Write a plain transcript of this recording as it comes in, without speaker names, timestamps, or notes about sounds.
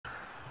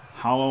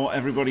Hello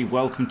everybody,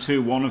 welcome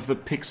to one of the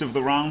picks of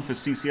the round for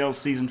CCL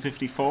Season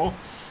 54.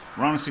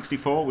 Round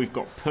 64, we've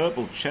got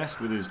PurpleChest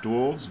with his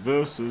Dwarves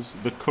versus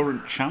the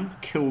current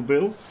champ,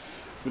 KillBill,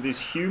 with his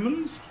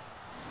Humans.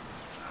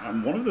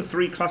 And one of the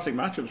three classic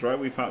matchups, right?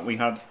 We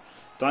had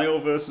Dio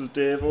versus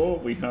Davo,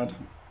 we had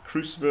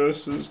Cruz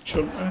versus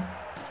Chunter,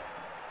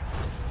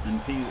 and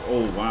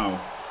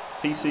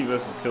PC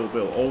versus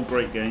KillBill, all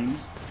great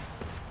games.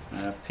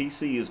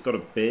 PC has got a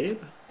Babe.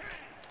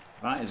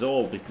 That is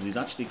all because he's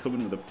actually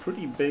coming with a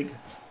pretty big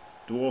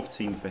Dwarf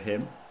team for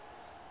him.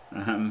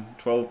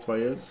 12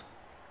 players.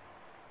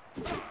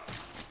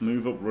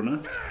 Move up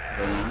runner.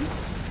 Very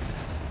nice.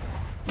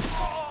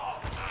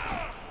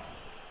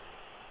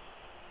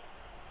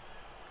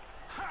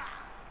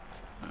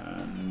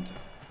 And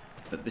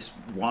this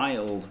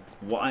wild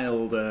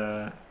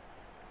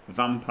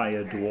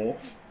vampire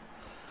dwarf.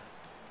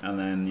 And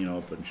then, you know,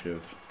 a bunch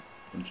of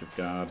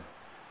guard.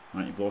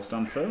 Mighty Blow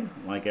stand firm,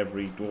 like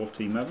every dwarf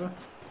team ever.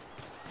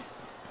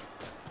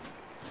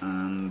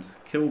 And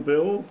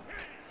KillBill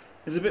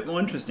is a bit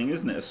more interesting,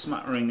 isn't it? A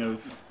smattering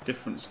of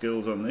different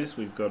skills on this.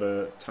 We've got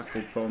a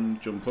tackle pom,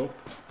 jump up,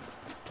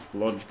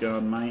 lodge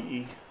guard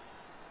mighty,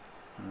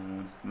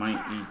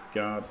 mighty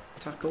guard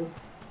tackle,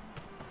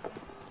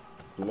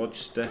 lodge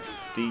step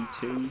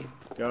DT,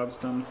 guard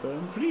stand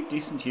firm. Pretty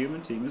decent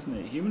human team, isn't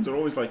it? Humans are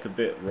always like a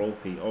bit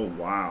ropey. Oh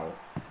wow,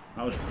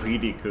 that was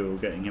really cool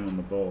getting him on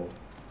the ball.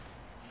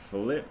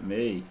 Flip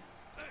me.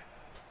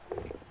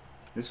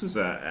 This was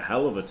a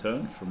hell of a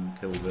turn from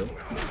KillBill.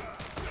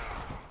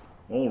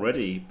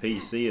 Already,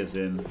 PC is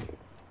in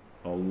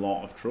a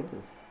lot of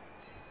trouble.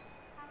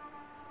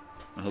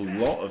 A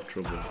lot of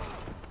trouble.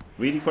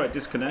 Really quite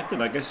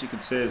disconnected. I guess you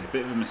could say it's a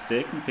bit of a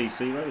mistake from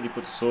PC, right? That he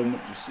put so much,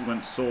 he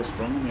went so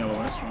strong in the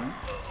LOS, right?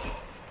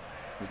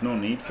 There's no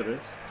need for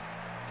this.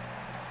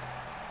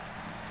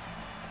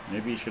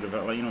 Maybe he should have,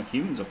 like, you know,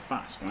 humans are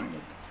fast, right?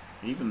 Look,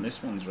 even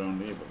this one's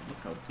around here, but look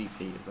how deep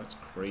he is. That's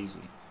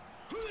crazy.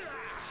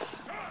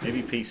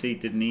 Maybe PC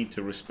did need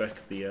to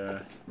respect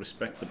the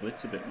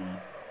blitz a bit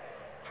more.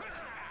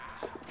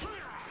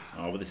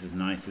 Oh, but this is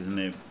nice, isn't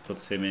it?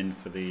 Puts him in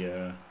for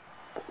the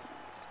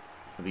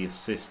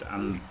assist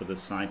and for the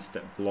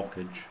sidestep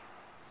blockage.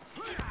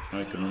 So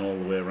he can run all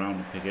the way around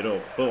and pick it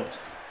up, but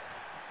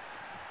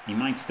he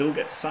might still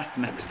get sacked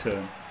next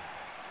turn.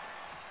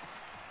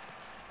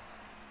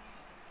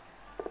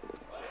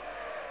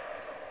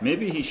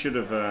 Maybe he should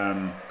have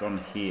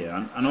gone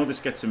here. I know this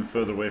gets him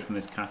further away from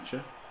this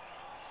catcher.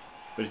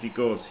 But if he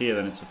goes here,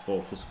 then it's a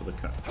 4+ for this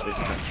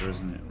catcher,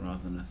 isn't it?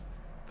 Rather than a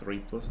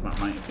 3+. That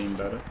might have been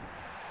better.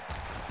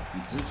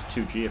 Because it's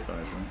 2 GFIs,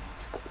 right?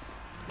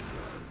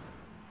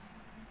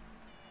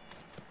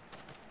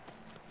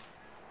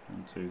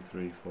 1, 2,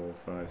 3, 4,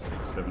 5,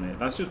 6, 7, 8.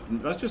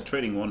 That's just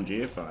trading 1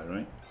 GFI,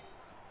 right?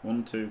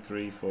 1, 2,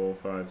 3, 4,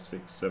 5,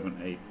 6,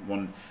 7, 8,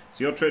 1.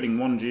 So you're trading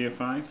 1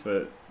 GFI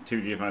for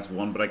 2 GFIs for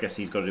 1, but I guess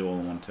he's got to do all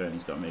in one turn.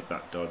 He's got to make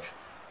that dodge,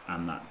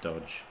 and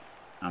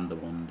the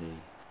 1D.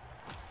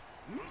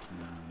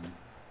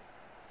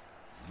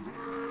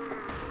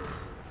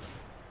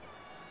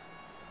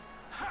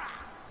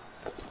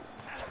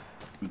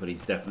 But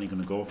he's definitely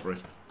going to go for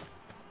it.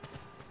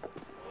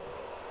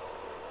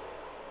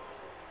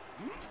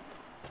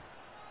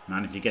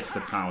 Man, if he gets the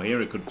power here,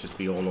 it could just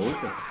be all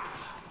over.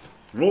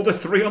 Rolled a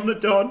 3 on the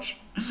dodge.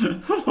 He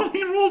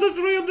rolled a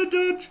 3 on the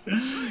dodge.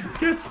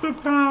 Gets the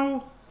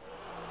pow.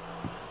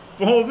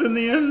 Ball's in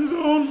the end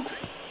zone.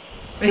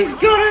 He's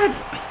got it.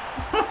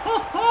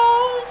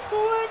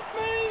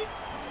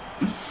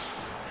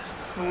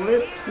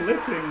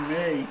 Flipping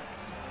me.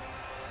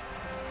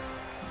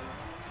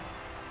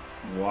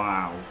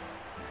 Wow.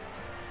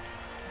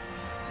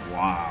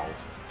 Wow.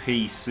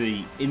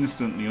 PC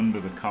instantly under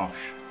the cosh.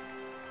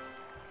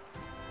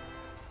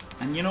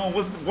 And you know,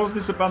 was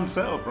this a bad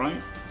setup,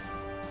 right?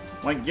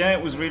 Like, yeah,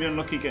 it was really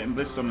unlucky getting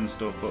blitzed on and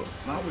stuff, but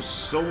that was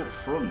so up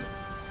front.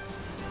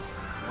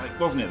 Like,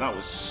 wasn't it? That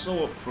was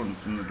so up front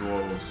from the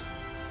Dwarves.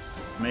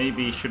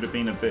 Maybe it should have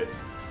been a bit,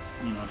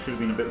 you know, should have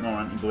been a bit more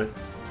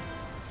anti-blitz.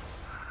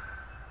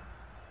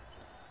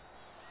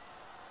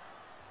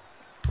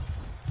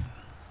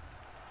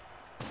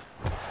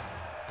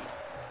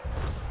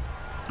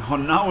 Oh,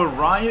 now a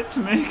riot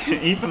to make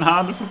it even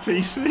harder for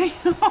PC.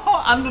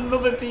 And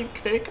another deep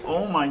kick.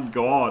 Oh my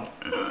god.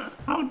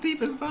 How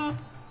deep is that?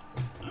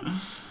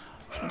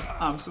 That's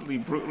absolutely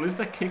brutal. Is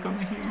there kick on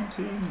the human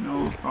team?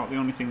 No, about the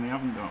only thing they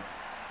haven't got.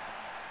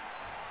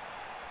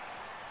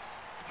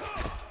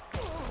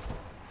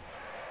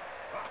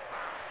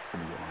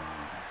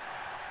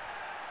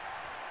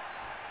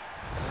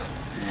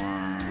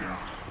 Wow.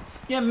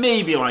 Yeah,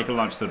 maybe like a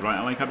large third, right?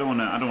 Like I don't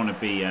wanna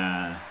be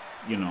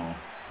you know,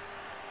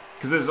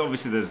 because there's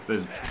obviously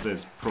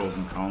there's pros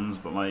and cons,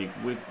 but like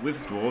with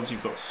dwarves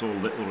you've got so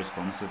little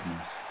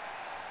responsiveness,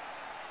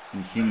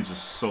 and humans are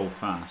so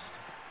fast,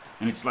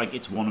 and it's like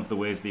it's one of the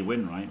ways they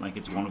win, right? Like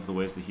it's one of the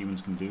ways the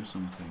humans can do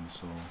something.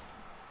 So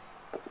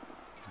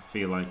I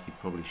feel like he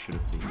probably should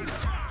have been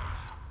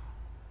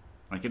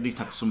like at least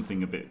had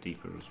something a bit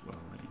deeper as well.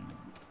 Like, you know,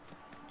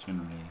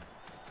 generally.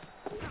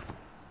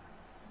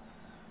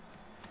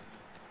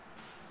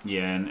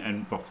 Yeah,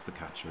 and box the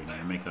catcher in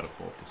there, make that a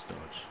 4+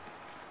 dodge.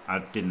 I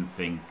didn't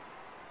think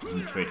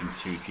him trading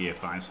 2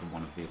 GFIs for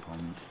one of the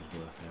opponents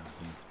was worth it, I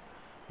think.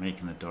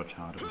 Making the dodge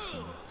harder was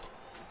better.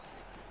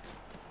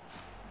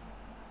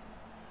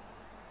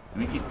 I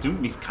mean,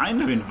 he's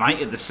kind of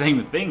invited the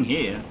same thing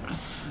here.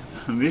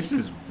 This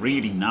is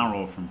really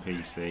narrow from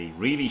PC.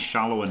 Really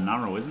shallow and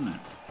narrow, isn't it?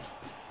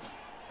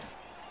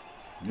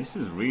 This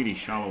is really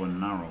shallow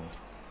and narrow.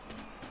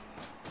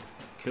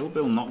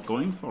 KillBill not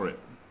going for it.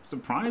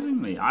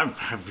 Surprisingly, I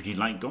really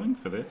like going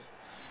for this.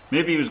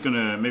 Maybe he was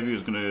gonna.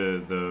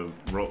 The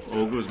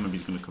ogre was maybe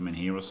he's gonna come in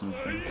here or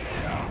something.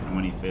 And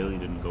when he failed, he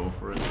didn't go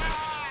for it.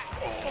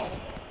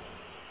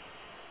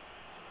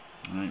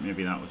 Alright,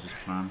 maybe that was his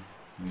plan.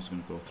 He's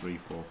going to go 3,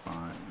 4, 5.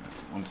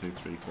 1, 2,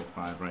 3, 4,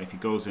 5. Right, if he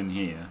goes in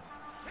here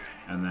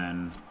and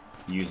then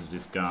uses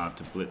his guard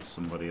to blitz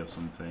somebody or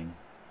something.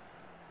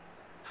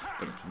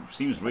 But it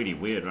seems really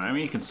weird, right? I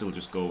mean, he can still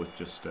just go with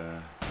just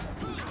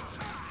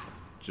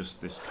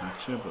this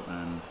catcher, but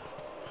then.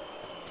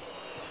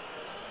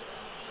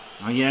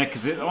 Oh yeah,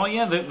 because the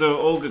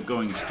ogre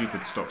going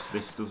stupid stops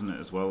this, doesn't it,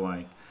 as well?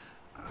 Like,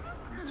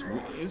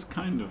 it is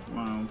kind of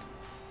wild.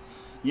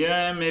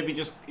 Yeah, maybe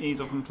just ease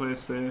off and play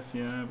safe.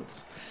 Yeah,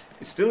 but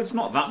it's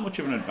not that much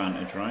of an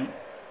advantage, right?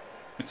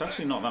 It's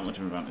actually not that much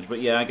of an advantage. But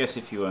yeah, I guess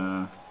if you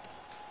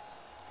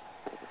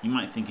you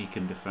might think he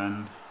can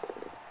defend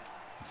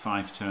a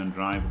 5-turn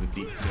drive with a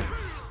deep kick.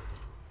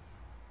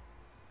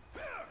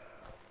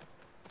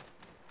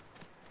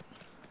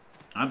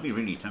 I'd be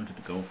really tempted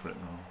to go for it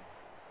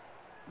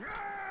though.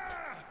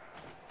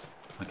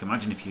 Like,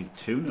 imagine if you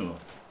 2-0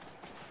 up.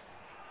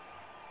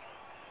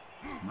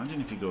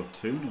 Imagine if you go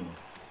 2-0 up.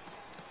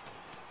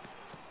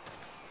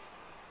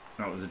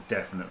 That was a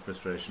definite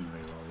frustration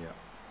reroll,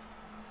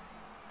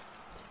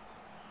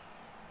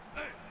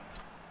 yeah.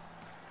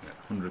 Yeah,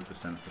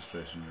 100%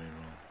 frustration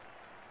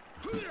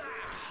reroll.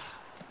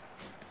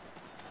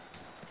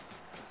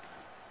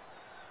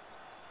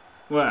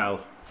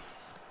 Well,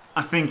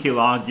 I think he'll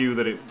argue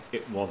that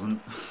it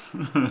wasn't.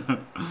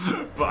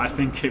 But I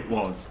think it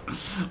was.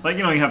 Like,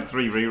 you know, you have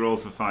 3 rerolls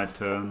for 5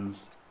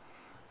 turns.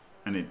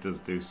 And it does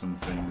do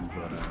something,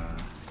 but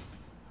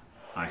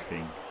I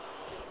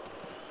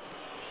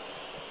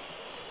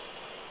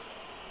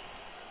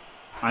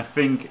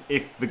think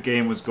if the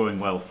game was going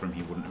well for him,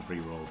 he wouldn't have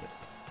re-rolled it.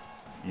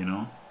 You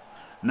know?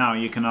 Now,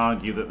 you can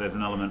argue that there's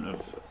an element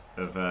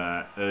of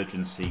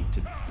urgency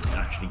to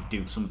actually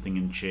do something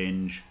and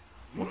change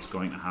what's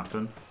going to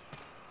happen.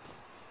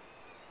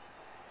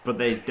 But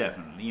there's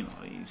definitely, you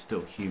know, he's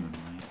still human,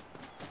 right?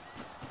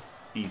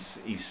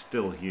 He's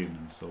still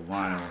human, so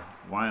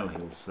while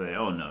he'll say,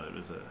 oh no, it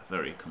was a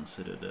very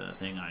considered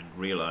thing, I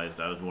realised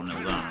I was 1-0 down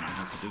and I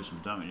had to do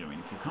some damage. I mean,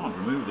 if you can't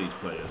remove these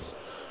players,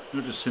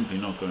 you're just simply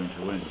not going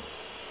to win.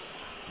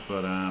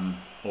 But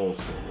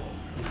also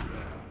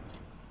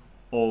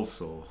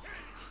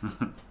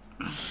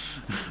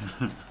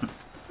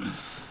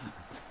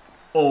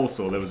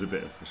there was a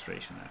bit of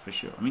frustration there for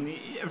sure. I mean,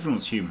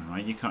 everyone's human,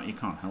 right? You can't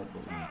help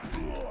but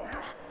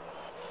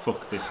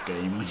fuck this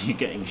game when you're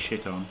getting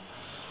shit on.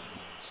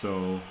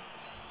 So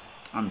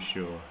I'm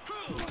sure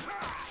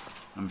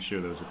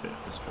there was a bit of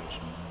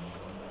frustration.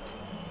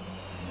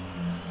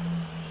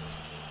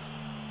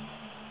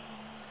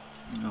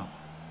 No.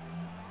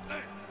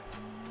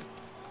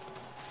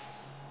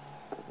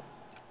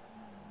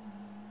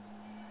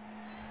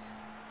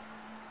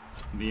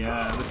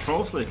 The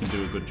Troll Slayer can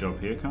do a good job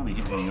here, can't he?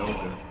 Hitting the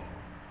ogre.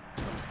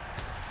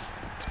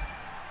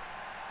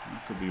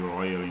 That could be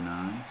royally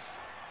nice.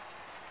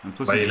 And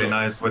plus really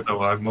nice with the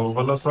wag move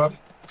as well.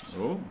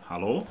 Oh,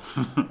 hello.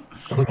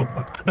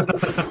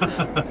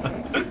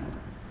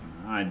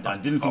 I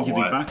didn't think you'd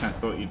be back. I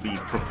thought you'd be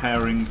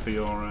preparing for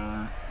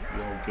your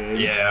game.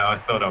 Yeah, I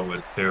thought I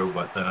would too,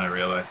 but then I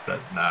realized that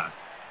nah.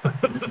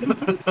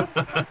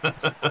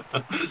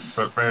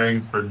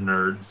 Preparing's for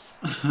nerds.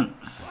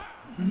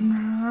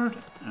 Nerd.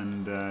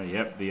 And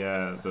yep,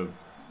 the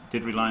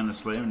did rely on the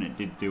Slayer, and it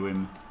did do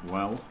him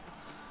well.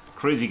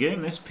 Crazy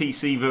game this.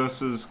 PC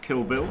versus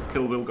KillBill.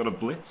 KillBill got a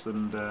blitz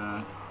and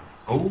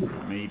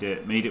made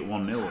it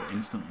 1-0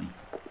 instantly.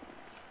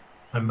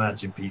 I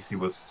imagine PC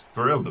was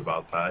thrilled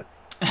about that.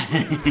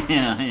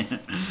 Yeah,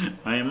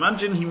 I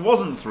imagine he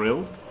wasn't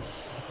thrilled.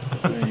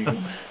 There you go.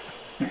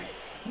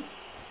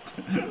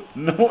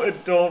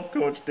 Noted Dwarf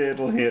coach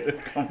Dadle here to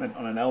comment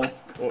on an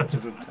elf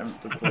coach's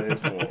attempt to play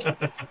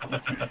dwarves.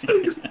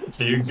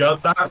 You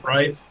got that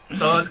right,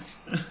 son.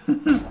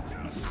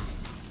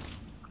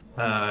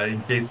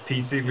 In case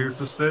PC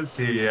loses this,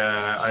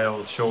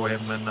 I'll show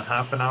him in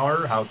half an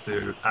hour how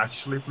to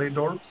actually play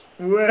dwarves.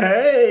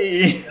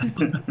 Way!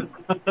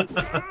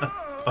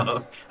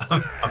 Well,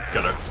 I'm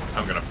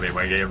gonna play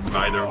my game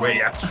either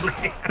way,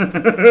 actually.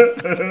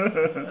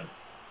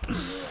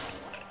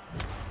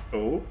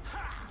 Oh,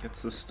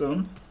 gets the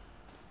stun.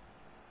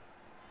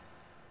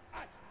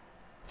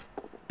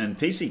 And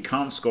PC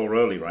can't score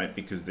early, right?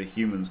 Because the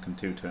humans can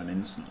 2-turn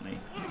instantly.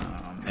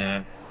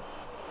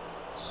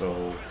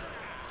 So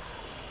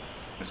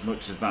as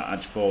much as that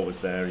edge 4 was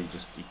there, he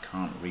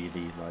can't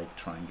really like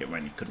try and get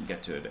when he couldn't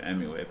get to it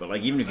anyway. But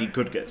like even if he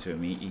could get to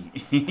him,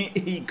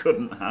 he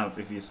couldn't have,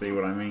 if you see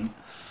what I mean.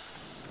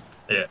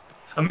 Yeah.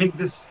 I mean,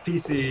 this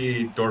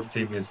PC Dwarf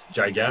team is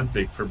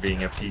gigantic for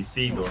being a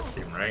PC Dwarf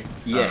team, right?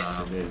 Yes,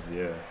 it is,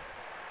 yeah.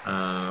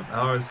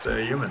 How is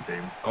the human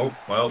team? Oh,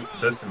 well,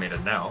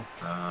 decimated now.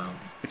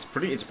 It's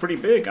pretty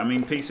big. I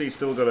mean, PC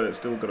still got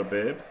a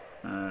babe,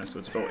 so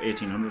it's about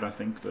 1800, I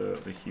think,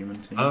 the human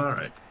team. All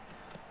right.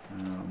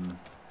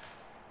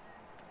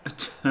 A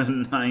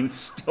turn 9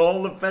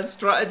 stall the best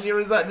strategy, or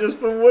is that just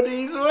for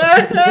Woody's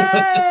way?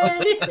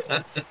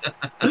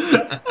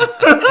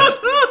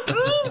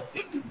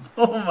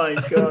 Oh my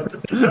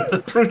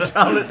god.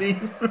 Brutality.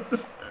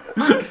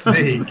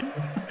 See,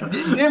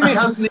 Jimmy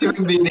hasn't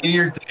even been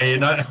here today,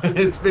 and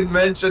it's been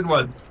mentioned,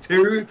 what,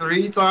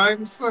 2-3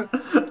 times?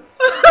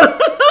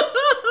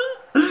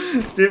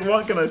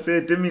 What can I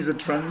say? Dimmy's a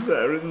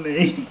trendsetter, isn't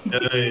he?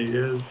 Yeah, he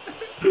is.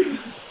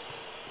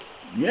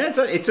 Yeah,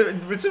 it's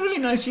a really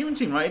nice human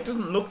team, right? It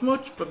doesn't look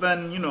much, but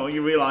then, you know,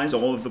 you realise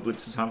all of the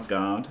blitzers have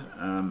guard,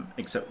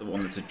 except the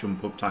one that's a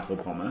jump up tackle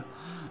bomber.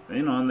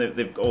 You know, and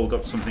they've all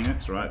got something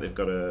extra, right? They've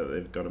got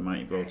a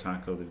mighty blow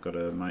tackle, they've got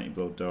a mighty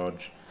blow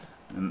dodge,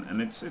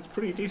 and it's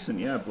pretty decent,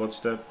 yeah.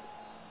 Bloodstep,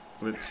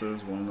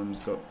 blitzers, one of them's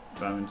got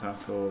diamond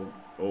tackle,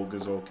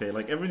 ogre's okay,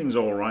 like everything's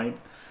all right.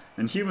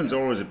 And humans are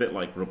always a bit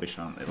like rubbish,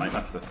 aren't they? Like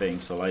that's the thing.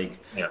 So like,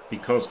 yeah.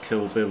 Because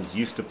KillBill's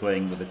used to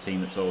playing with a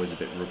team that's always a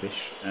bit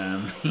rubbish,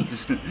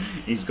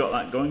 he's got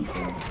that going for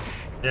him.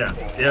 Yeah,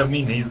 I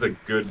mean he's a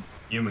good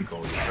human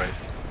coach, right?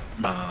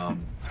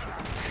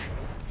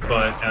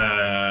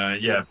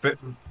 Yeah,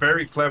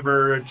 very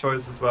clever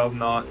choice as well.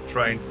 Not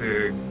trying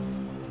to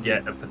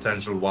get a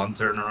potential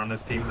one-turner on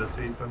his team this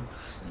season.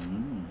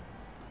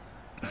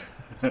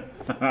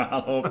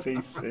 Hello,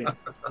 PC.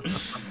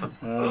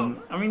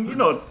 I mean, you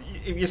know,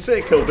 if you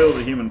say KillBill's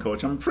a human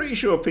coach, I'm pretty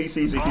sure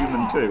PC's a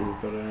human too,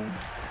 but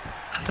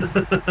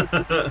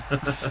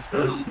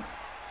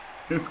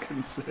who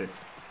can say?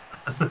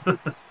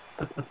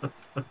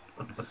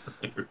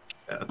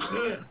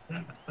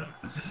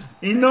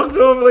 He knocked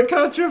over the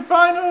catcher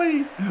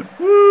finally!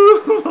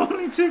 Woo!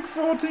 Only took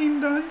 14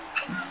 dice.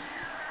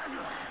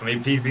 I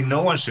mean, PC,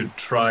 no one should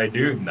try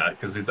doing that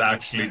because it's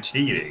actually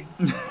cheating.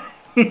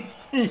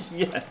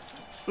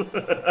 Yes.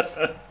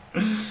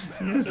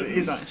 Yes, it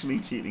is actually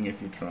cheating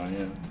if you try,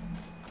 yeah.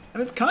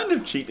 And it's kind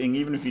of cheating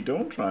even if you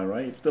don't try,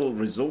 right? It still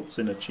results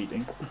in a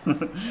cheating,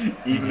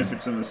 even if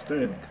it's a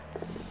mistake.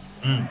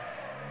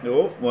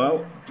 Oh,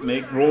 well,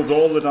 rolls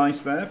all the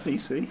dice there,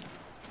 PC.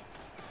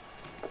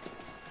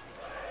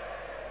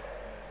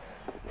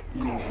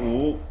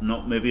 Oh,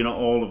 maybe not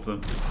all of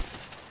them.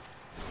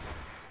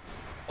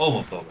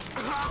 Almost all of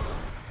them.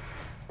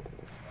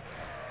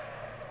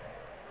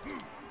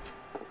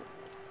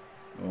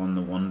 On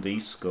the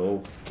 1D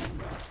skull.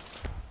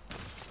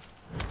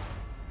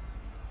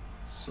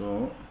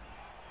 So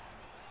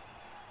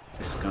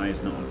this guy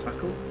is not on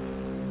tackle,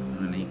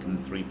 and then he can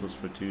 3+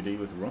 for 2D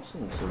with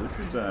Russell. So this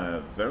is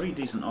a very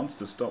decent odds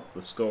to stop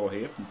the score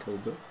here from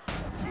KillBill.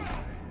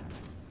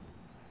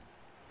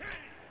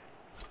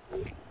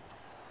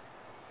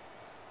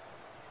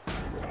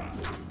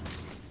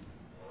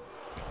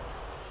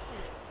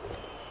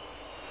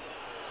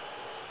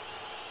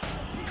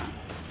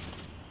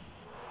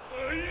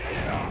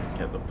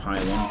 Get the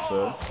pylon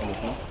first.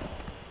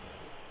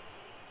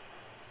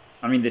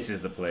 I mean, this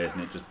is the play, isn't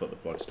it? Just put the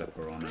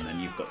bloodstepper on, and then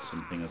you've got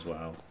something as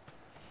well.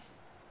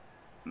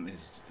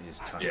 His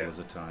tackles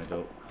are tied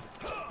up.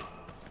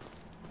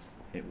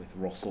 Hit with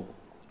Russell.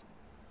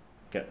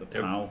 Get the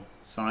POW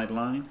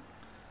sideline.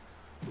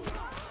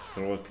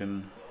 Thrower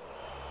can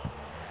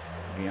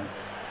react.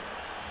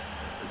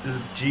 This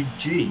is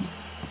GG.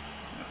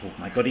 Oh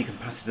my god, he can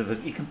pass it to the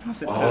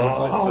blitzer.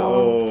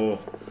 Oh.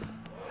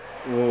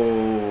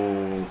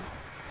 Oh.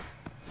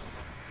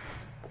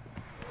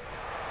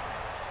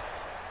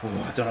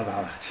 Oh, I don't know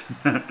about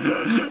that.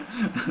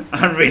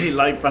 I really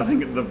like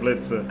passing it to the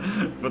blitzer,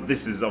 but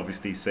this is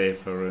obviously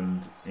safer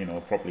and, you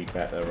know, probably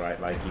better, right?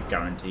 Like, you're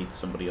guaranteed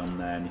somebody on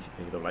there, and if you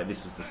pick it up, like,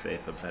 this was the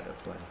safer, better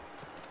play.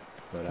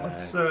 But,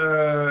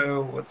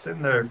 what's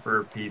in there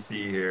for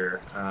PC here?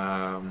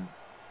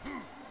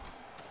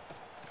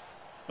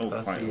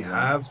 Does he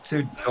have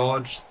to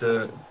dodge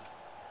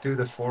do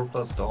the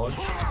 4+ dodge?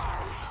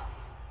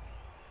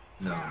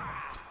 No.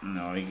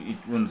 No, he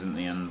runs in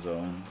the end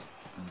zone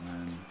and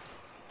then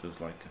does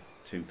like a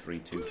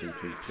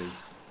 2-3-2-2-3-2.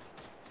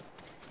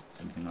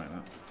 Something like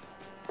that.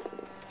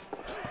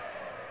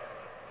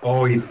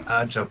 Oh, he's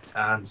edge up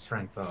and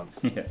strength up.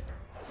 Yeah.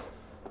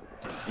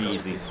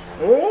 Easy.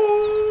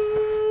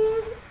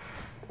 Oh!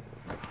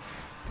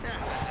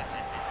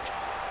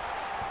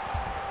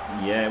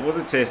 Yeah, it was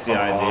a tasty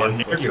idea.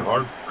 Nearly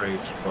heartbreak,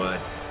 but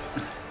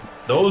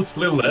those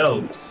little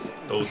elves,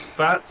 those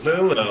fat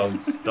little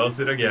elves, does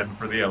it again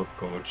for the elf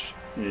coach.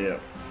 Yeah.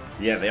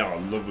 Yeah, they are a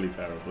lovely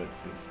pair of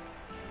blitzers.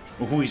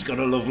 Oh, he's got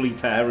a lovely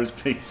pair as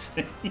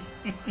PC.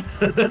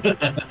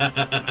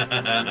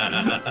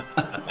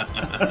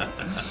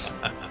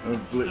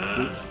 Of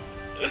blitzers.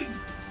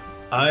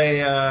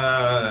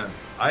 I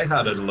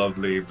had a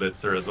lovely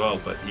blitzer as well,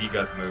 but he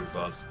got move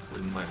bust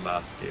in my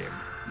last game.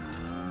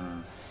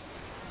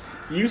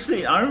 You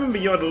see, I remember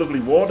you had a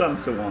lovely war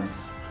dancer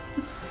once.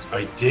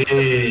 I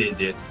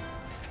did.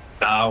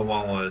 That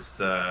one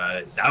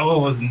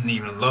wasn't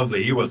even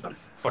lovely. He was a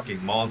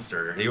fucking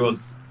monster. He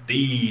was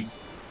the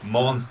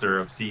monster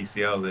of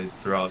CCL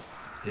throughout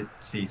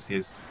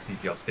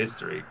CCL's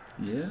history.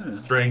 Yeah.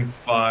 Strength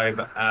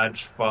 5,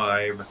 Edge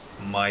 5,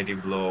 Mighty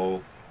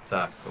Blow,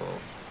 Tackle.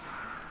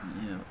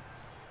 Yeah.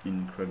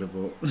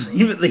 Incredible.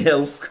 Even the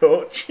health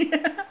coach.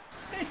 Yeah.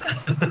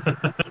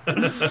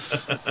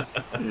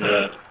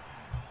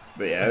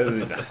 But yeah,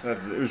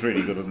 it was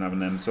really good, wasn't having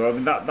them. So I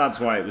mean, that's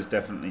why it was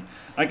definitely.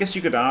 I guess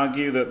you could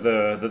argue that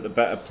the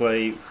better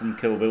play from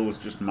KillBill was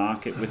just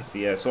mark it with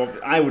the. So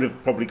I would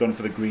have probably gone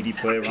for the greedy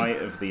play, right,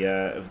 of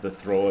the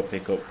thrower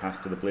pick up pass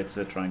to the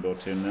blitzer, try and go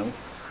 2-0.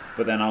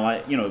 But then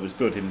it was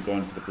good him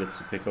going for the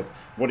blitzer pick up.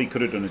 What he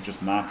could have done is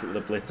just mark it with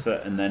a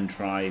blitzer and then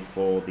try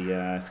for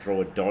the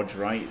thrower dodge,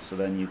 right. So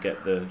then you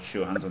get the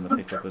sure hands on the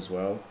pickup as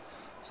well.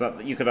 So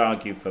that, you could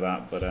argue for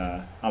that, but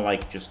I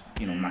like just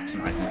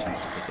maximising the chance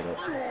to pick it up.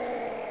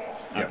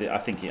 Yep.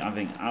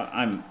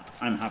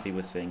 I'm happy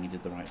with saying he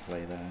did the right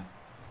play there,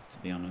 to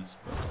be honest.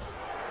 But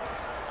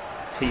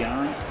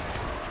PI.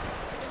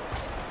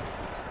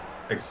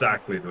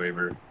 Exactly,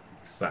 Dwarf.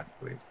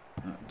 Exactly.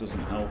 That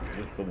doesn't help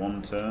with the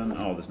one turn.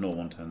 Oh, there's no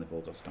one turn. They've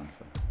all got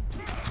Stanford.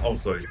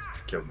 Also, it's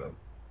KillBill.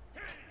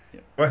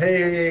 Yep. Oh,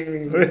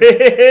 hey!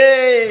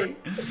 Hey!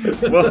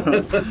 Well,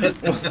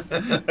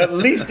 at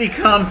least he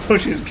can't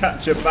push his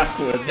catcher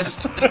backwards.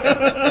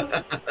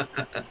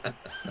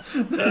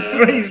 The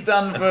free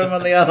stand firm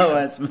on the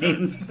LOS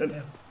means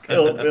that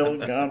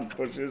KillBill can't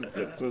push his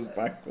blitzers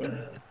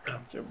backwards.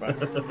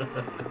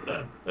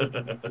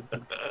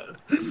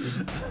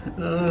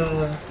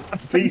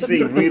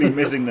 PC really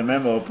missing the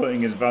memo,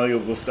 putting his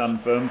valuable stand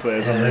firm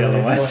players on the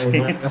LOS.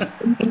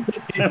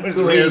 That was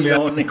really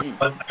only.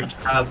 I've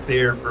cast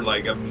here for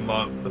like a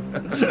month.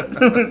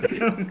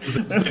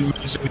 It's been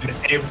mentioned in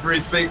every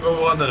single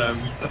one of them.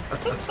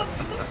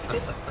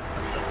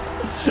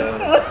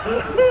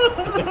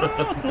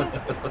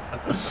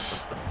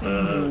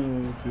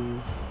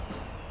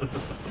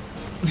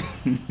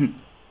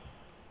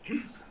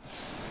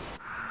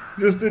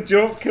 Just a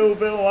joke,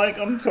 KillBill like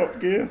on Top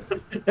Gear.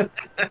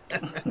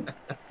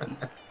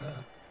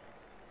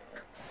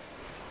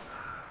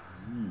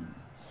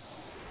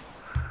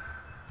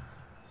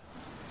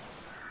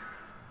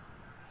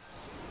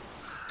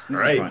 This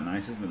is quite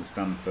nice, isn't it? The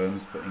stand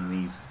firms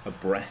putting these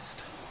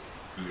abreast.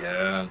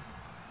 Yeah,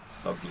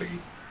 lovely.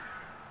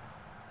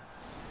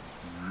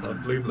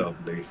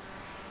 Lovely.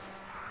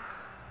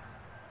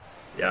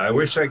 Yeah, I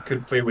wish I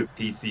could play with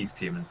PC's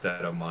team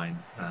instead of mine.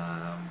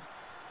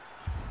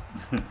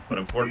 But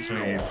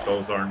unfortunately,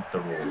 those aren't the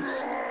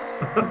rules.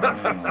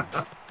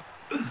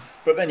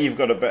 But then you've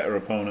got a better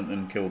opponent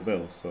than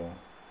KillBill, so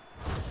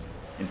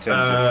in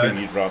terms of who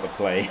you'd rather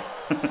play.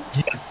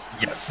 Yes.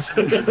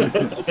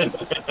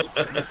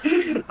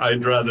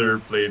 I'd rather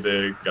play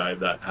the guy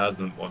that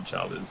hasn't won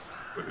challenge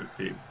with his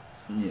team.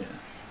 Yeah.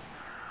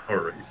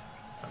 Or race.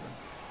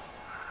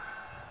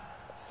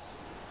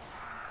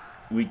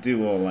 We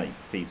do all like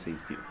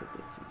PC's beautiful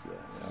blitzes, yeah,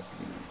 they are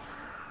pretty nice.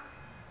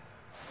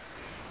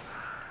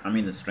 I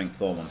mean, the strength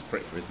 4 one's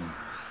pretty, isn't it?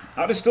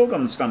 I'd have still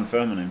gone stand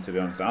firm on him, to be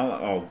honest.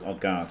 I'll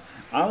guard.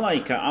 I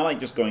like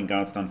just going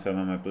guard, stand firm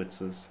on my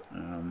blitzers.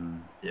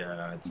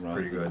 Yeah, it's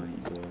pretty good.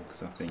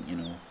 Because I think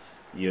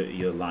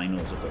your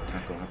linos have got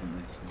tackle, haven't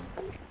they? So.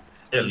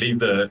 Yeah, leave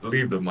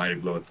the mighty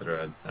blow to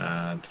the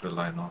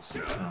linos.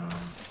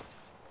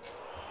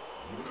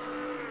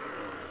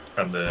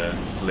 And the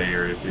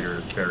Slayer if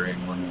you're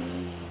carrying one.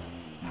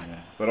 Yeah,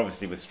 but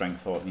obviously with strength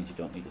 4 it means you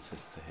don't need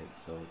assist to hit,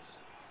 so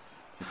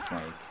it's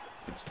like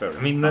it's very. I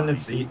mean, then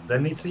it's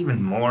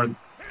even more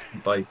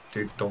like,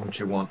 don't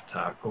you want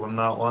tackle in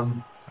that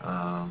one?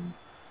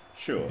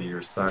 Sure. To be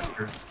your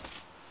sacker.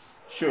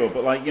 Sure,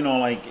 but like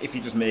if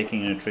you're just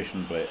making an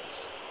attrition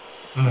blitz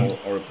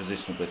or a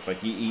positional blitz,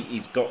 like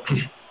he's got.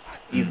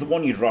 He's the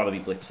one you'd rather be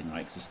blitzing,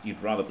 right? Because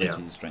you'd rather blitz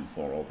with his strength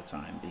 4 all the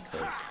time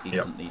because he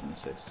doesn't need an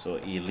assist, so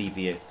he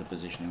alleviates the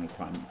positioning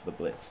requirement for the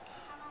blitz.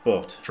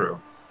 But true.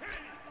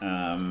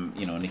 And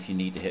if you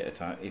need to hit a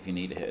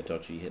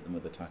dodger, you hit them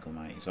with a tackle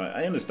mighty. So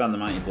I understand the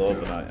mighty blow,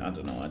 but I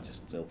don't know. I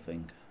still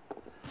think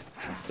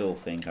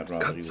I'd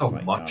rather do so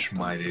like much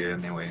mighty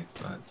anyway.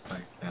 So it's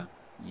like yeah.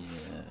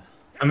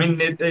 I mean,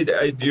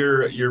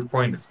 your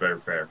point is very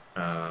fair.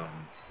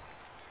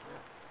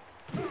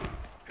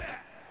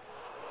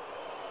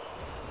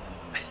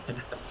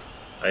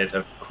 I'd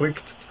have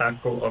clicked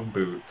tackle on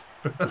Booth.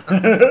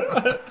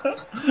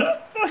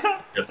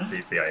 Yes,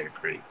 DC, I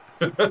agree.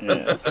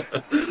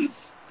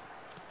 Yes.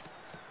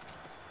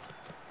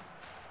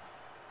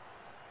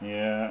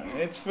 Yeah,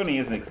 it's funny,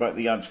 isn't it? 'Cause like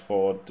the Edge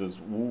 4 does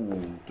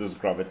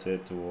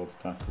gravitate towards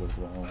tackle as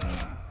well.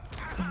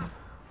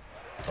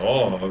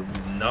 Oh,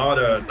 not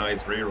a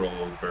nice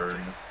reroll burn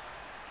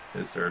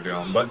this early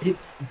on, but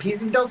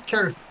PC does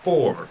carry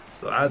 4,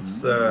 so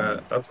that's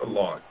a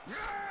lot.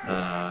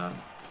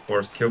 Of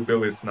course,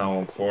 KillBill is now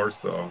on 4,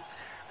 so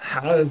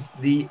has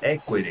the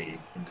equity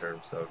in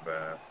terms of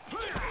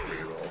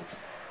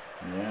rerolls.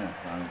 Yeah,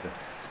 and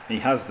he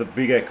has the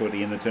big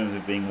equity in the terms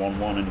of being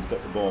 1-1, and he's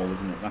got the ball,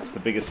 isn't it? That's the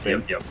biggest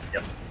thing. Yep.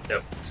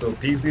 So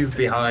PC's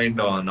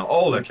behind on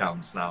all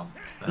accounts now.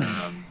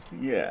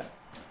 Yeah.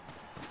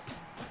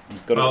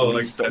 He's got to Well, at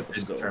least stop except the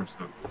in score. terms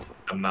of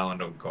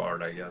amount of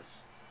guard, I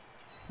guess.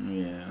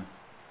 Yeah.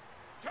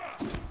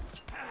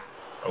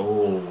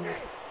 Oh,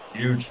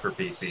 huge for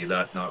PC,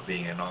 that not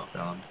being a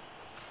knockdown.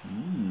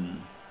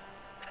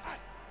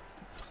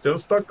 Still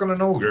stuck on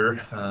an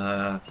ogre.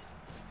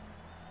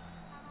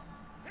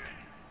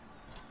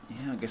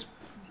 Yeah, I guess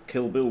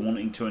KillBill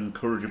wanting to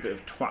encourage a bit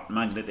of twat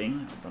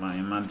magneting, but I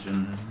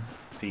imagine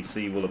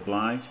PC will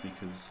oblige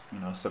because, you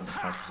know,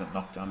 75%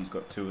 knockdown, he's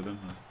got 2 of them.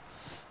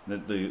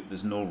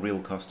 There's no real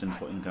cost in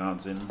putting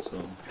guards in,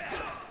 so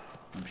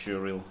I'm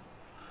sure he'll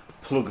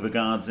plug the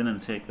guards in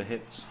and take the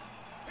hits.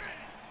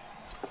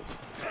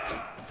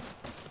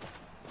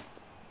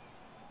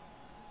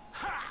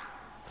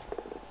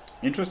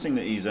 Interesting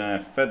that he's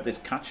fed this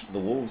catcher to the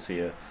wolves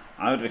here.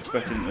 I would have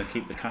expected him to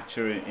keep the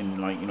catcher in,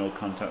 like, you know,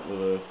 contact with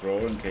a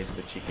thrower in case of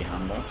a cheeky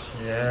handoff.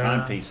 Yeah. If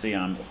I'm PC,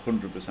 I'm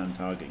 100%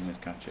 targeting this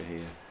catcher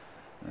here,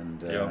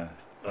 and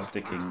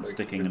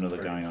sticking another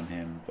guy on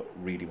him. But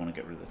really want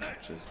to get rid of the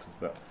catchers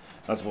because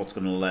that's what's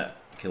going to let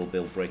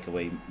KillBill break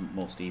away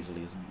most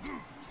easily, isn't it?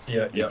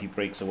 Yeah. If he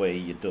breaks away,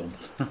 you're done.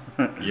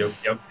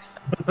 Yep.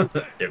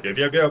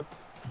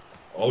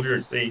 All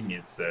you're saying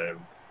is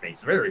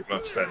makes very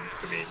much sense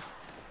to me.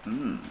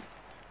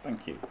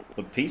 Thank you.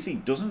 But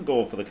PC doesn't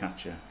go for the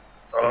catcher.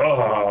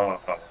 Oh,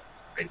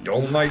 I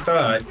don't like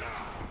that.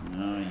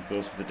 No, he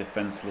goes for the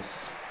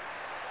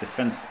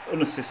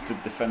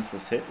unassisted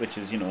defenseless hit, which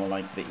is, you know,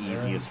 like the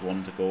easiest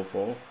one to go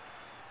for.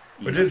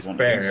 Which is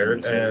fair.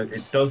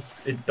 It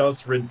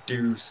does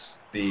reduce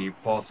the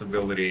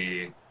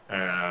possibility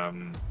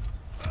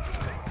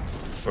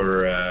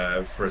for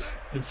an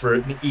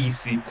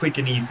quick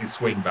and easy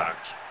swing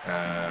back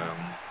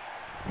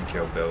in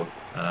KillBill.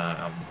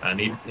 And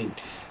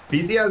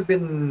PC has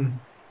been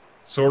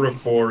sort of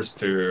forced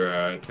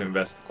to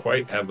invest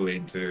quite heavily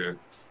into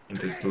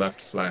his left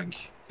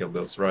flank,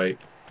 KillBill's right.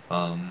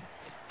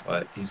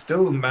 But he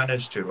still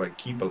managed to like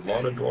keep a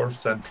lot of Dwarf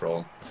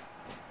central.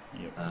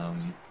 Yep.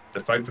 The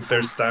fact that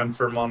there's stand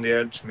firm on the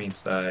edge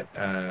means that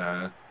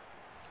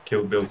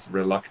KillBill's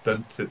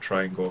reluctant to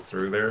try and go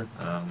through there.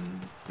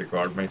 The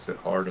guard makes it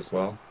hard as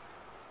well.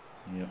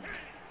 Yep.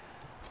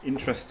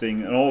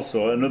 Interesting, and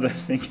also another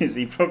thing is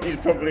he's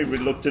probably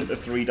reluctant to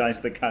 3-dice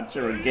the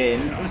catcher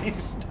again because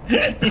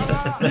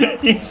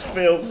he's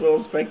failed so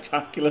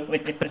spectacularly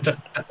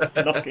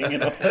knocking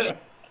it off.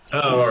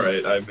 Oh, all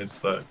right, I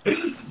missed that.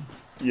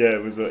 Yeah,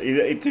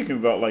 it took him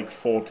about like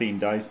 14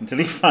 dice until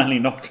he finally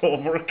knocked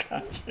over a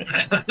catcher.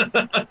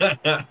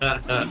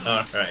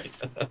 All right.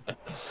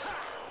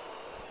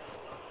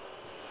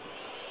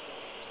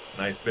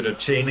 Nice bit of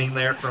chaining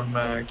there from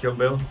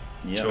KillBill.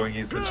 Yep. Showing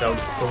he's a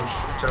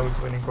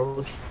Chalice winning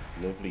coach.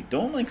 Lovely.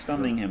 Don't like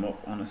standing him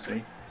up,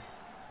 honestly.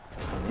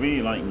 I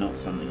really like not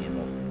standing him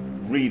up.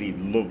 Really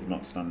love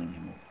not standing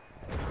him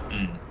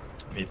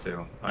up. Me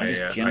too. I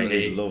just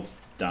generally love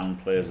down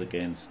players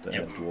against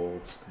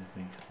dwarves because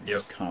they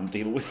just can't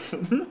deal with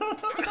them.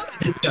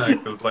 Yeah,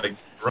 because like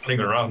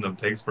running around them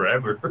takes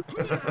forever.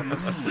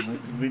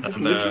 They just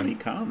literally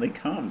can't. They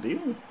can't deal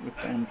with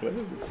down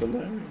players. It's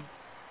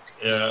hilarious.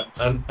 Yeah,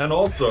 and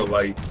also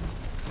like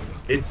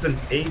it's an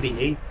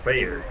 88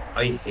 player.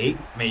 I hate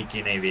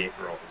making 88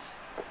 rolls.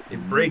 It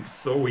breaks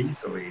so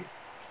easily.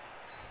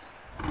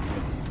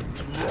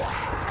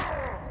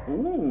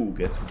 Ooh,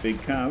 gets a big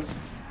Kaz.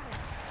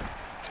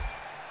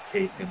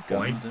 Case in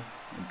point. A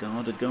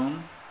guard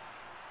gone.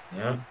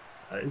 Yeah,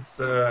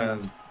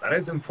 that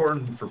is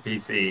important for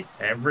PC.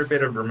 Every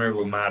bit of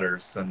removal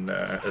matters, and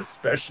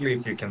especially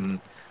if you can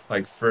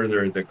like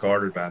further the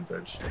guard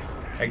advantage.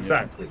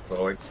 Exactly,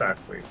 Flo.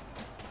 Exactly.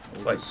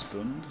 It's like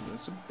stunned.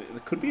 There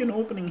could be an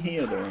opening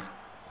here, though.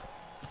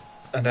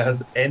 And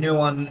has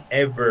anyone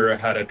ever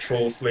had a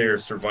Troll Slayer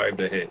survive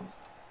a hit?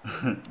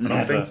 I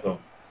don't think so.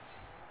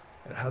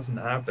 It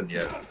hasn't happened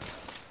yet.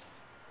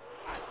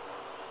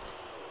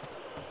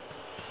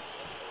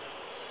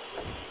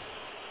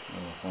 Oh,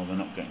 well, they're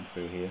not getting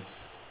through here.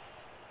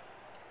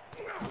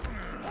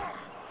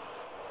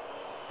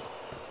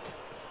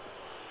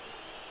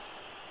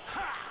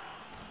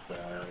 It's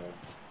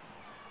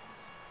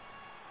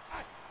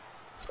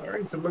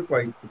starting to look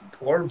like the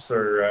dwarves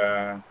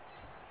are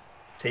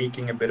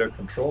taking a bit of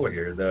control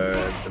here. The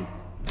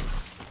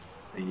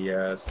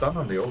stun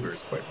on the ogre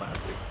is quite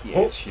massive. Yeah,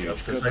 it's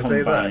huge.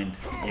 Combined,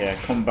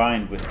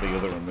 combined with the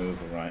other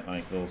removal, right?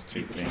 Like those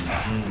two things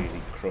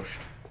really crushed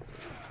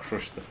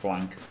the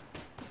flank.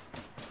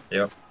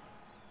 Yep.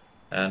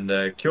 And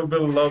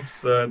KillBill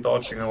loves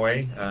dodging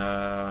away.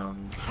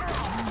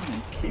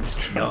 He keeps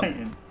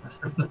trying.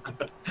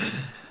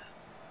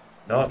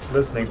 Not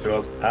listening to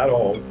us at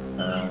all,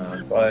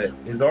 but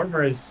his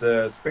armor is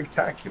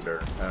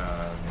spectacular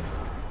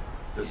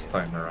this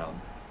time around.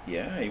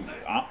 Yeah,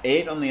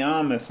 8 on the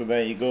armor, so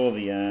there you go.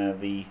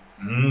 The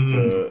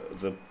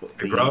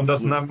ground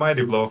doesn't have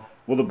mighty blow.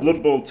 Well, the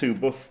Blood Bowl 2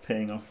 buff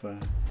paying off there.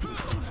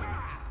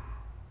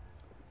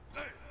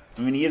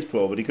 I mean, he is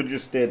pro, but he could have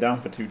just stayed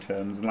down for 2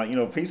 turns. And, like, you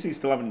know, PC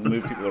still haven't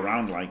moved people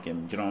around like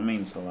him. Do you know what I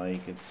mean? So,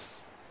 like,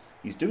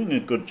 he's doing a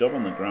good job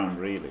on the ground,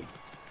 really.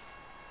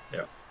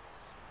 Yeah.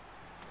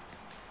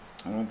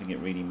 I don't think it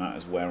really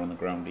matters where on the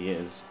ground he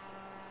is,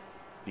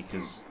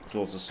 because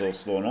Dwarves are so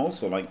slow. And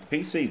also, like,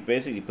 PC is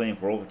basically playing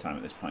for overtime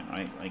at this point,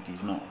 right? Like,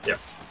 he's not. Yeah.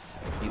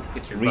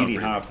 It's really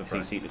hard for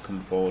PC to come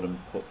forward and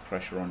put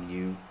pressure on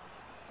you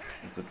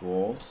as the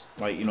Dwarves.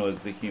 Like, you know, as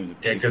the humans.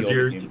 Yeah, because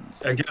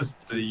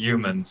against the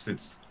humans,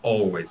 it's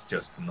always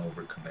just an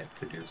overcommit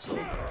to do so.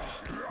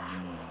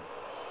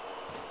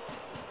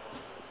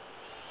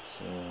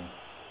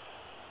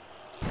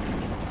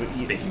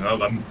 Speaking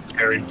of, I'm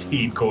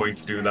guaranteed going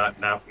to do that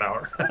in half an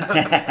hour.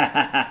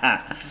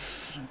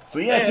 So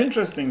yeah, it's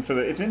interesting for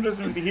the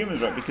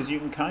humans, right? Because you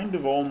can kind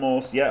of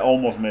almost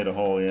made a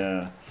hole,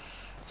 yeah.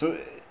 So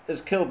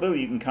as KillBill,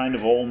 you can kind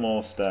of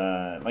almost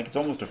like it's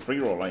almost a free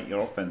roll, like your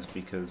offense,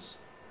 because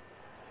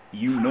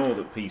you know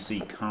that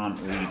PC can't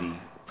really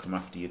come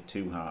after you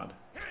too hard.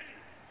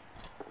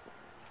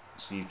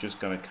 So you've just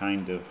got to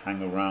kind of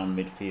hang around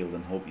midfield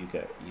and hope you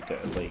get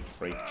a late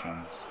break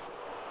chance.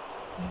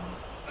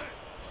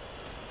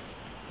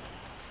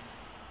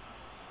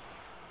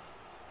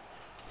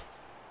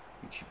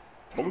 Which you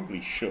probably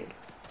should.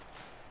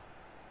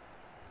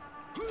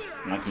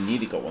 Like, you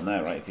nearly got one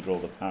there, right? If you'd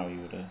rolled a power,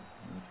 you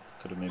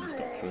could have maybe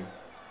got through.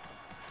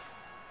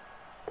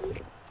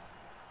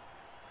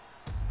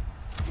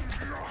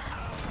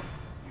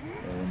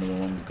 Oh, another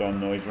one's gone.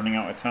 No, he's running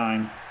out of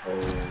time.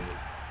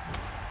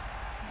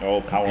 Oh,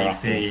 power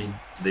PC,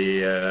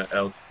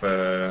 apple.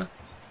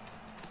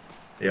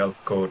 The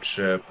elf coach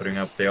putting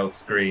up the elf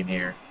screen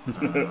here.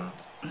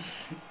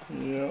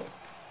 Yeah.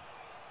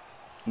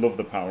 Love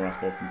the power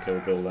apple from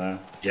KillBill there.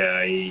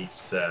 Yeah,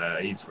 he's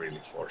really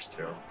forced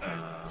to.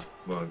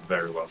 Well,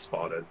 very well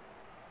spotted.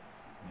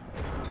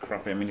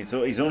 Crappy. I mean,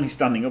 he's only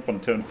standing up on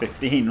turn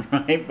 15,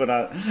 right? But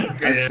I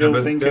still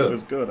think it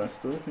was good. I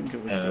still think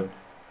it was good.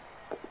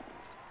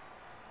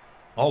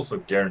 Also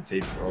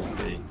guaranteed for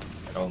OT.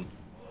 I don't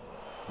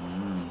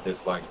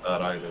dislike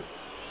that either.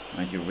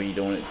 And you really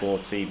don't want it to go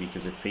OT,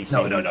 because if PC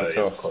wins the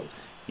toss,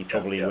 he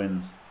probably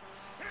wins.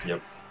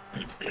 Yep.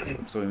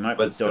 So we might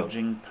be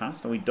dodging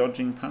past. Are we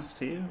dodging past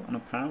here on a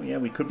power? Yeah,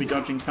 we could be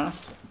dodging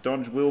past.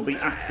 Dodge will be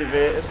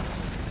activated.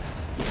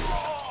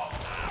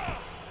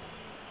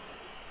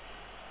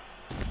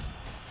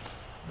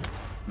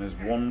 There's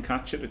one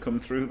catcher to come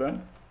through there.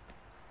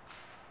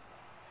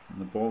 And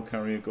the ball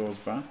carrier goes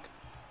back.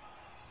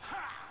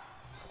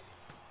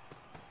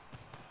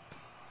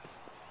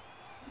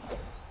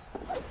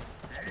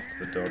 Gets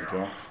the dodge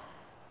off.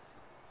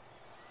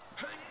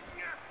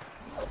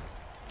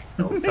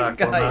 This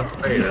guy,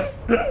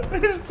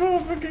 this poor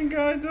fucking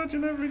guy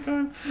dodging every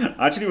time.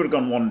 I actually would have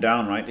gone one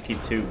down, right, to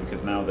keep 2,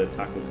 because now the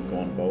tackle can go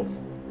on both.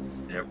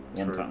 Yep.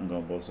 One tackle can go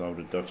on both, so I would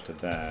have dodged to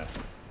there.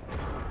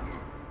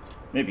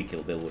 Maybe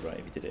KillBill would, right,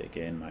 if he did it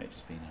again. Might have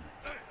just been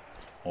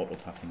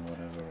auto-pathing or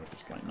whatever, or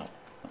just like not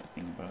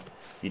thinking about it.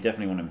 You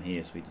definitely want him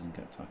here so he doesn't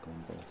get tackled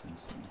on both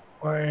instantly.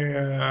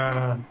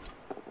 Why,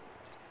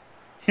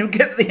 He'll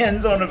get to the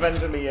end zone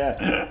eventually, yeah.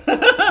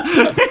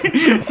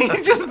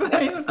 He's just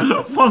there,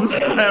 one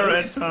square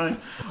at a time.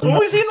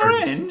 Oh, is he in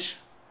range?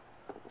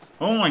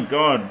 Oh my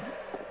god.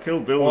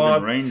 KillBill was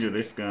in range of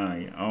this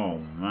guy. Oh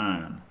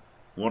man.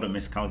 What a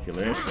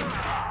miscalculation.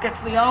 Gets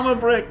the armor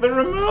break, the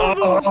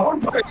removal! Oh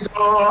my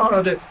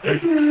god!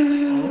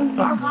 Oh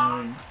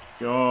my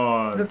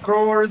god. The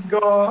thrower's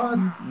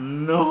gone!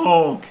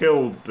 No,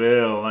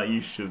 KillBill. Like, you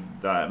should.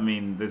 I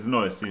mean, there's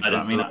no excuse for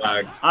that. I mean,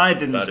 I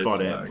didn't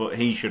spot it, but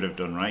he should have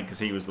done, right? Because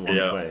he was the one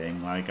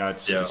playing. Like, I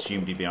just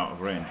assumed he'd be out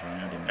of range,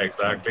 right? I didn't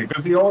exactly,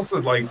 because he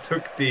also like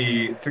took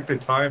the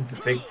time to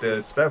take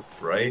the step,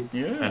 right?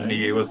 Yeah. And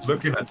he was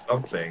looking at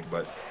something,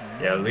 but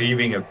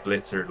leaving a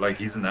blitzer, like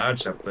he's an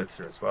edge at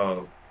blitzer as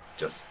well. It's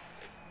just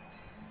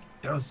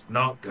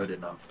not good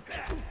enough.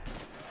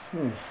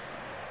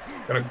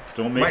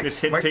 Don't make this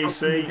hit,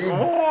 PC.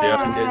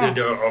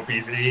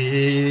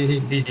 PC.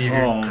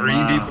 Oh,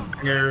 greedy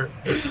banger.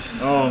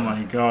 Oh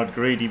my god,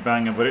 greedy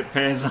banger, but it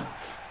pays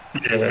off.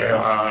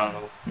 Yeah.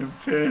 It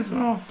pays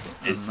off.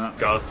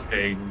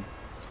 Disgusting.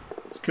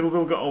 Has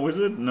KillBill got a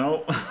wizard?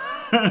 No.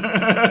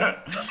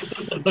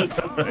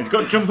 He's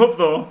got jump up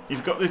though.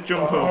 He's got this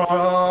jump up.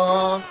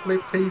 Oh,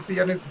 flip PC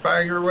and his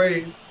banger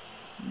ways.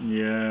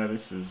 Yeah,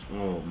 this is.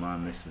 Oh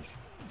man, this is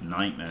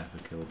nightmare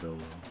for KillBill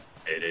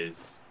though. It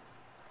is.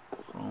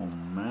 Oh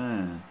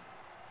man.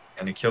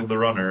 And he killed the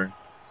runner.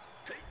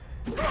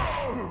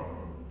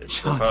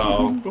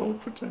 Ball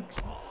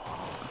protection.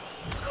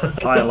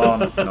 Pile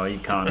on. No, you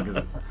can't,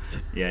 because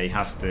he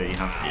has to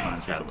try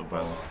and pick up the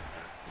ball.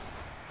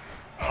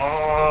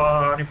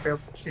 Oh, and he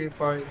fails the cheap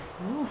fight.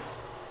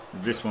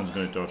 This one's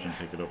going to dodge and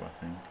pick it up, I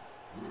think.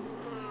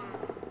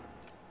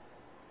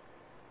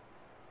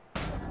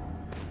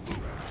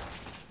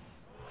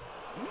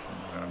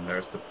 And there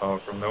there's the power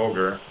from the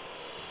ogre.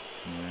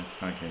 Yeah,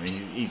 tag him.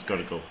 He's got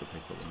to go for the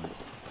pickup,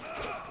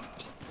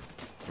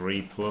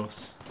 right?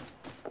 3+.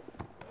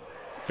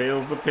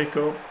 Fails the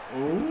pickup.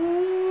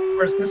 Ooh.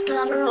 Where's the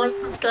scatter? Where's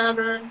the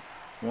scatter?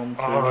 1,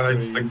 2, Oh, 3,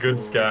 it's a good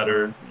 4,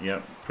 scatter. 5.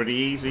 Yep, pretty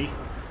easy.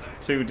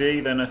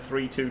 2D, then a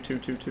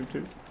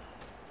 3-2-2-2-2-2.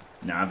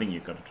 Nah, I think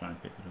you've got to try and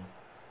pick it up.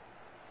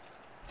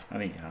 I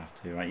think you have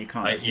to. Like, you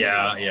can't.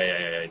 Yeah.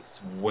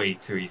 It's way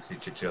too easy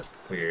to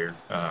just clear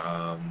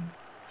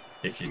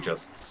if you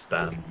just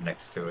stand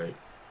next to it,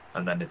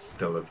 and then it's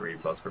still a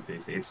 3+ for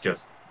PC. It's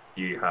just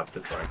you have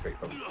to try and pick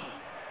up.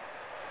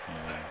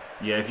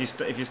 Yeah, if you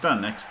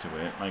stand next to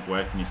it, like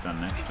where can you stand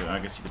next to it? I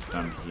guess you could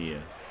stand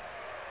here.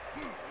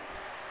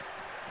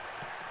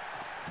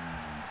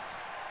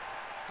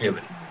 Yeah,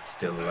 but it's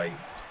still like.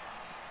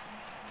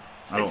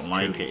 I don't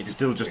like it. It's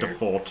still just a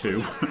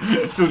 4-2.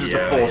 It's still just a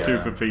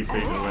 4-2 for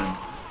PC to win.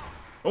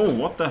 Oh,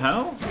 what the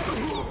hell?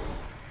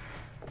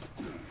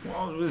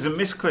 What was a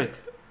misclick?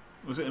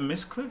 Was it a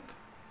misclick?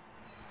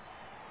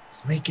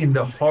 It's making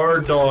the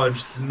hard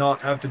dodge to not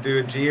have to do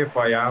a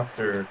GFI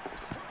after.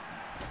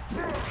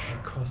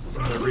 Costs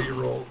him a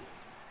reroll.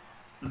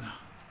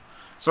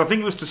 So I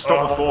think it was to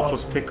stop a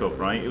 4+ pickup,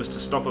 right? It was to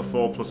stop a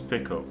 4+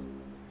 pickup.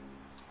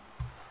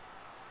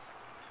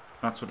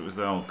 That's what it was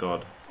there. Oh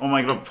god. Oh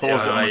my god, I've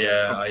paused it.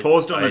 I've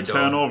paused it on a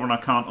turnover and I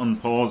can't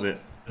unpause it.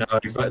 No,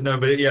 exactly. No,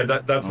 but yeah,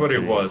 that's what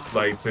it was.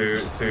 Like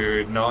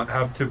to not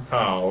have to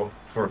POW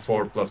for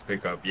 4+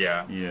 pickup.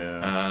 Yeah.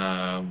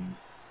 Yeah.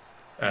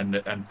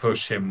 And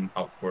push him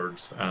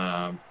upwards.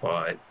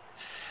 But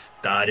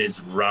that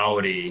is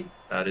rowdy.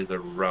 That is a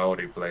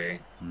rowdy play.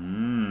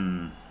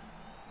 And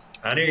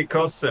it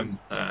costs him.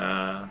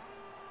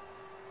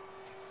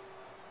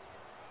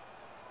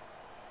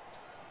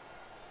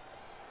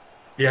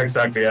 Yeah,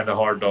 exactly, and a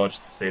hard dodge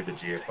to save the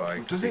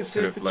GFI. Does it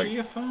save the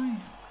GFI?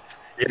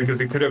 Yeah, because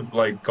he could have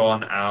like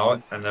gone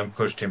out and then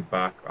pushed him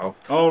back up.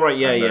 Oh right,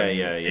 yeah.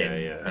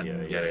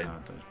 Get it.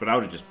 But I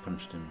would have just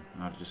punched him.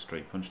 I would have just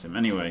straight punched him.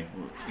 Anyway,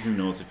 who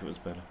knows if it was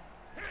better.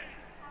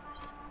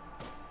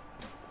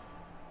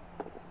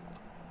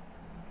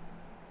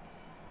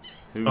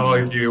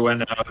 If you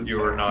went out, you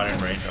were not in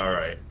range. All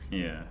right.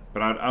 Yeah,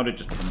 but I would have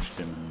just punched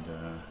him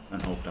and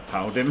hoped I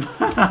POW'd him.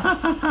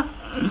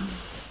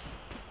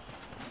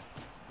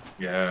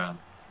 Yeah.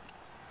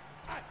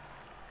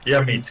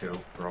 Yeah, me too,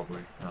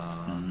 probably.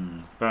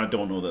 But I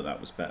don't know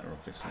that was better.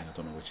 Obviously, I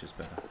don't know which is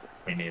better.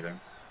 Me neither.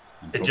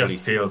 It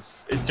just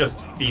feels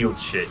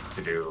shit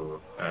to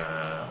do.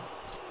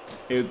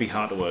 It would be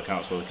hard to work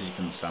out as well because you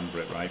couldn't samber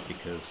it, right?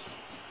 Because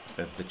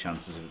of the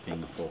chances of it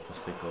being a 4+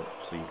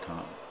 pickup, so you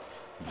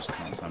just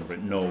can't samber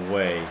it. No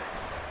way.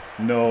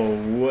 No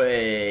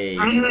way.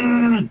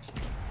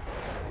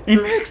 He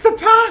makes the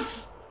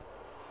pass.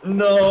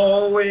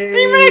 No way.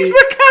 He makes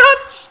the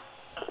catch.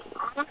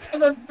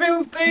 The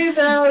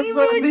filthiness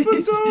of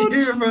these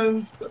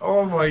humans!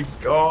 Oh my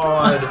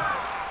god!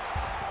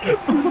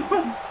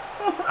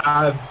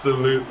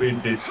 Absolutely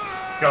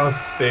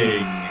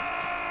disgusting!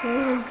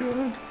 Oh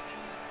god!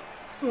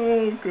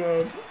 Oh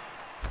god!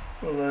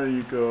 Well, there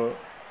you go.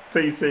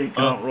 PC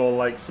can't roll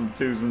like some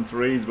 2s and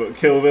 3s, but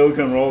KillBill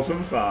can roll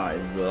some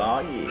 5s.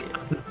 Oh yeah!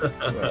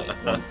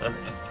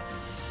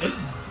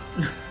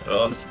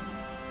 Well,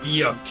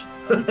 yuck!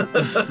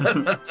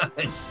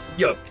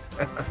 Yuck!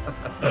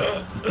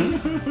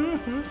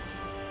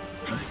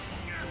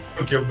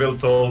 KillBill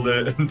told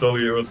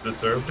you it was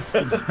deserved.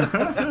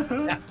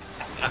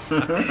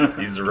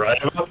 He's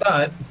right about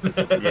that.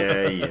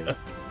 Yeah, he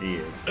is. He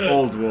is.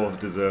 All dwarves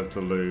deserve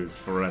to lose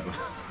forever.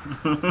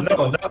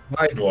 No, not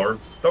my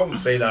dwarves. Don't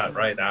say that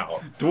right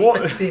now.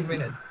 15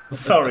 minutes.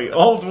 Sorry,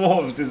 all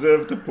dwarves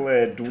deserve to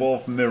play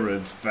dwarf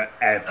mirrors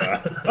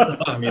forever.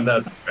 I mean,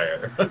 that's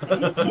fair.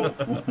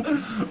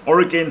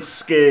 Or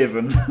against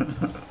Skaven.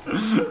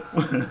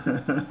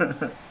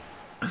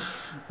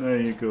 There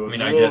you go. I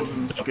mean, I get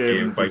lucky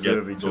if I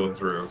get go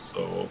through,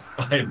 so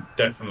I'm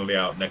definitely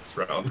out next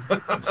round.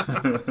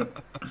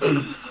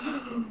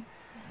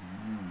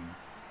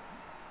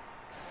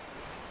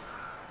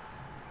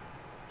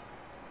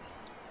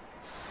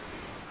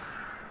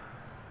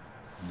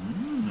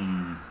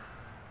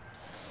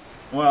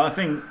 Well, I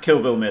think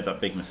KillBill made that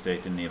big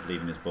mistake, didn't he, of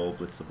leaving his ball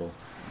blitzable.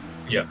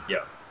 Yeah.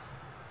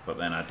 But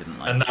then I didn't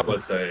like And that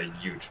was a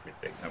huge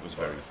mistake. That was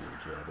very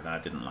huge, yeah. But then I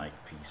didn't like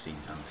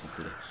PC's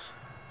anti-blitz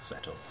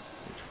setup,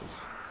 which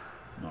was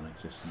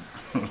non-existent.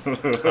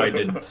 I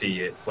didn't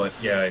see it, but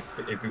yeah,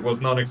 if it was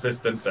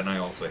non-existent, then I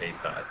also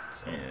hate that.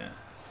 So. Yeah.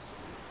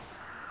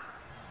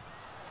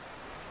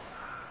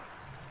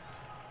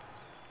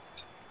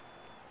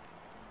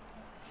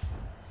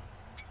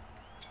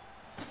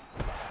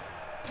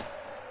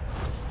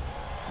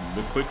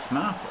 The quick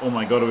snap. Oh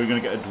my god, are we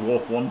going to get a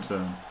dwarf 1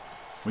 turn?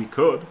 We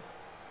could.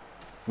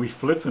 We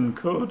flippin'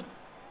 could.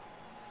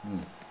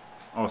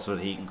 Oh, so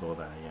he can go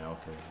there. Yeah,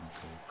 okay.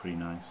 Pretty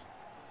nice.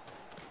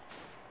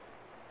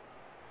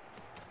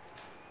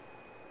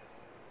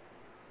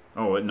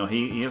 Oh, no,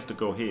 he has to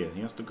go here.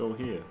 He has to go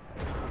here.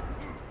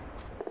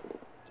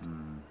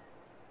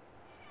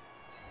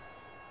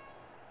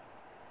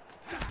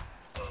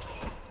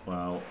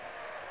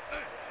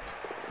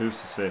 Who's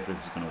to say if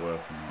this is going to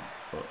work or not?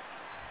 But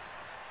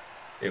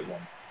it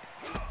won't.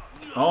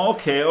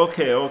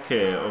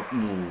 okay.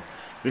 Ooh.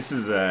 This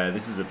is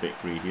a bit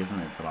greedy, isn't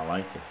it? But I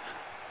like it.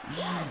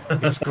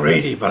 It's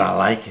greedy, but I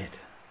like it.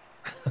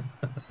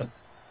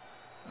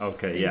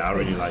 Okay, yeah, I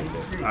really like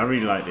this. I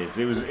really like this.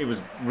 It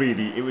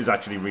was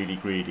actually really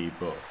greedy,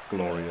 but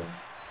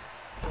glorious.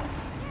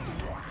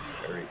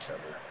 Very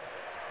clever.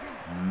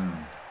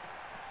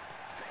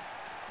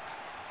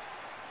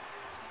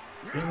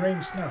 It's in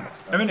range now.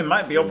 I mean, it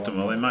might be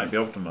optimal. It might be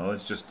optimal.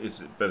 It's just,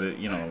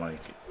 you know, like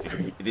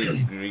it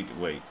is greedy.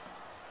 Wait.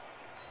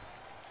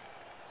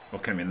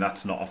 Okay, I mean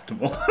that's not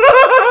optimal.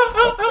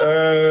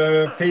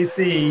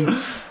 PC.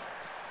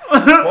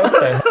 What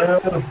the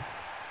hell?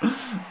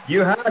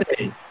 You had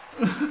it.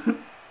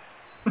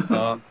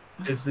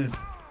 This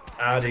is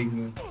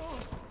adding.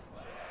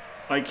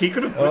 Like he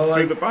could have blitzed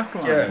through the back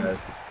line. Yeah,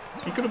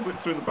 he could have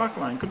blitzed through the back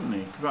line, couldn't he?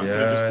 Because that could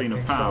have just been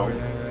a pow. So,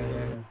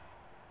 yeah.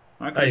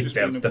 I think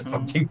that's the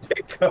fucking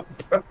pickup.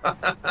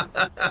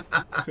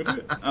 Could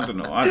it? I don't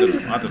know.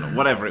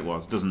 Whatever it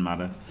was, doesn't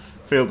matter.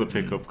 Failed the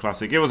pickup,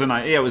 classic. It was a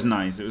nice. Yeah, it was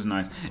nice. It was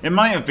nice. It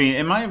might have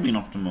been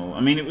optimal.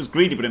 I mean, it was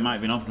greedy, but it might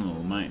have been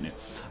optimal, mightn't it?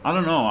 I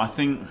don't know. I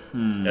think.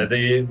 Yeah,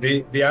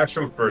 the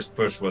actual first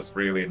push was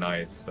really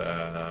nice.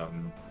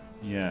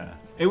 Yeah,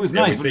 it was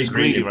nice, but it was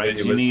greedy, right?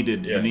 You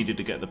needed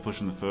to get the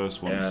push in the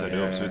first one to set it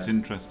up, so it's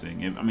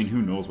interesting. I mean,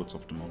 who knows what's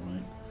optimal,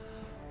 right?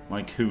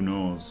 Like, who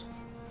knows?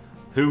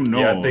 Who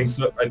knows? Yeah, I think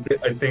so. I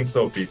think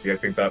so, PC. I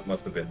think that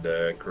must have been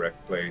the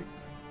correct play.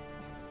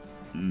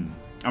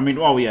 I mean,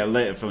 oh yeah,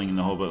 later filling in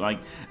the hole, but like,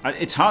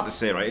 it's hard to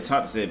say, right? It's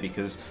hard to say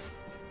because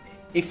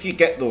if you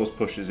get those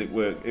pushes,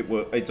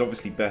 it's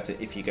obviously better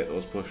if you get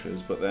those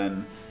pushes, but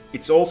then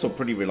it's also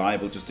pretty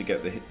reliable just to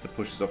get the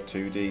pushes off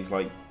 2Ds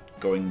like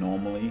going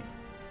normally.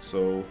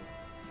 So,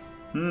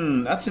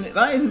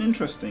 that is an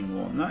interesting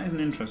one. That is an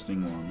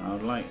interesting one. I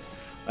would like.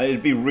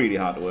 It'd be really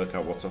hard to work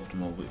out what's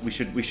optimal. But we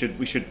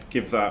should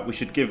give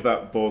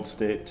that board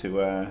state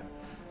to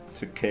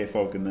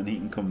KFog, and then he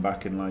can come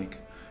back in like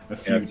a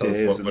few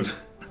days and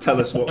tell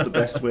us what the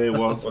best way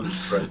was.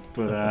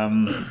 But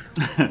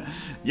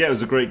yeah, it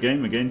was a great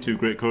game. Again, two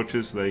great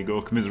coaches. There you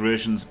go.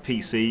 Commiserations,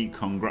 PC.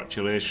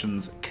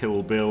 Congratulations,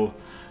 KillBill.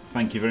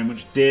 Thank you very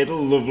much,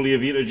 Dadle. Lovely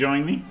of you to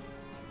join me.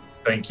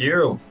 Thank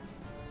you.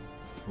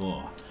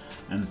 Oh.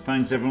 And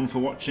thanks everyone for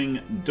watching.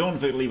 Don't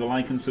forget to leave a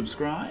like and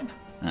subscribe.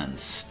 And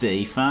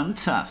stay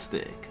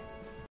fantastic.